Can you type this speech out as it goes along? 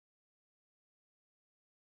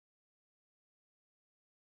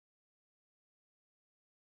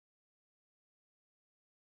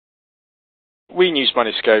We use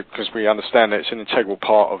Moneyscope because we understand that it's an integral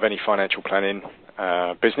part of any financial planning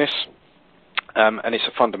business, and it's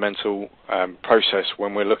a fundamental process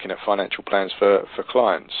when we're looking at financial plans for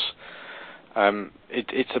clients.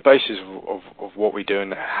 It's the basis of what we do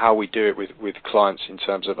and how we do it with clients in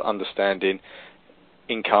terms of understanding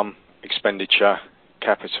income, expenditure,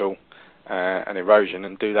 capital, and erosion,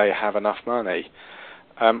 and do they have enough money.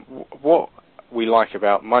 What we like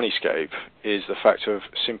about Moneyscope is the fact of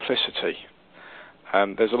simplicity.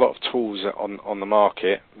 There's a lot of tools on the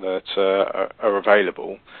market that are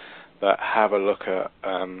available that have a look at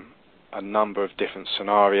a number of different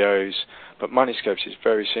scenarios, but Moneyscope is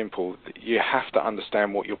very simple. You have to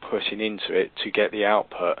understand what you're putting into it to get the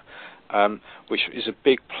output, which is a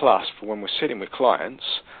big plus for when we're sitting with clients,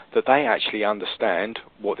 that they actually understand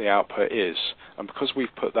what the output is. And because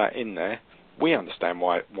we've put that in there, we understand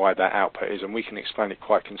why that output is, and we can explain it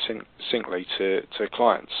quite succinctly to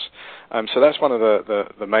clients. So that's one of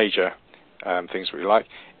the major things we like.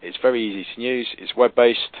 It's very easy to use, it's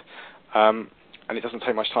web-based, and it doesn't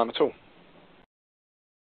take much time at all.